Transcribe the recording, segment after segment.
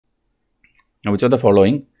Now, which of the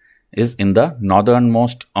following is in the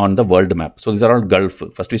northernmost on the world map? So these are all Gulf.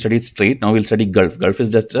 First we studied Strait, now we'll study Gulf. Gulf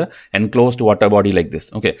is just an enclosed water body like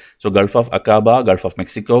this. Okay, so Gulf of Aqaba, Gulf of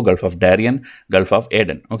Mexico, Gulf of Darien, Gulf of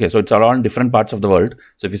Aden. Okay, so it's all on different parts of the world.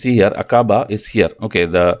 So if you see here, Aqaba is here. Okay,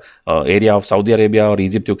 the area of Saudi Arabia or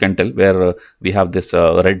Egypt, you can tell, where we have this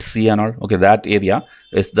Red Sea and all. Okay, that area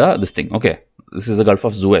is this thing. Okay, this is the Gulf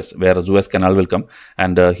of Suez, where Suez Canal will come,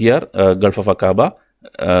 and here Gulf of Aqaba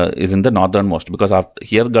is in the northernmost, because after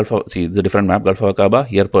here Gulf of, see the different map, Gulf of Aqaba,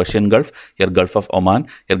 here Persian Gulf, here Gulf of Oman,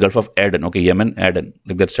 here Gulf of Aden. Okay, Yemen, Aden,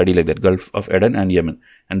 like that, study like that, Gulf of Aden and Yemen.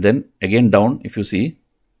 And then again down, if you see,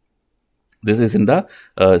 this is in the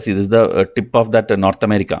see, this is the tip of that North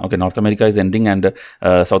America. Okay, North America is ending and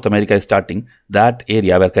South America is starting. That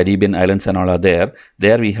area where Caribbean islands and all are there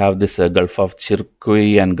we have this Gulf of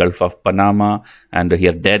Chirqui and Gulf of Panama, and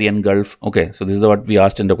here Darien Gulf. Okay, so this is what we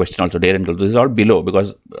asked in the question also, Darien Gulf. This is all below,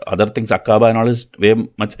 because other things, Aqaba and all, is way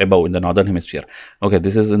much above in the northern hemisphere. Okay,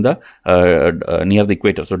 this is in the near the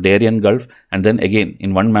equator. So Darien Gulf, and then again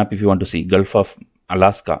in one map, if you want to see, Gulf of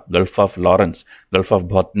Alaska, Gulf of Lawrence, Gulf of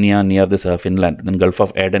Bothnia near this Finland, then Gulf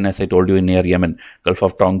of Aden, as I told you, near Yemen, Gulf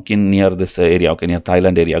of Tonkin near this area, okay, near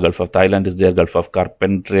Thailand area, Gulf of Thailand is there, Gulf of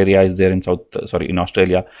Carpentaria is there in in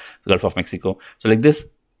Australia, Gulf of Mexico. So like this,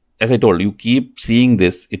 as I told you, keep seeing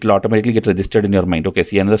this, it will automatically get registered in your mind. Okay,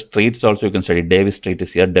 see another straits also you can study. Davis Strait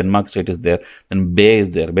is here, Denmark Strait is there, then Bay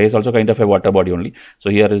is there. Bay is also kind of a water body only. So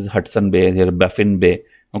here is Hudson Bay, here Baffin Bay.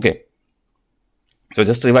 Okay. So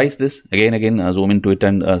just revise this again, zoom into it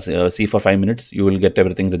and see for 5 minutes. You will get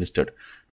everything registered.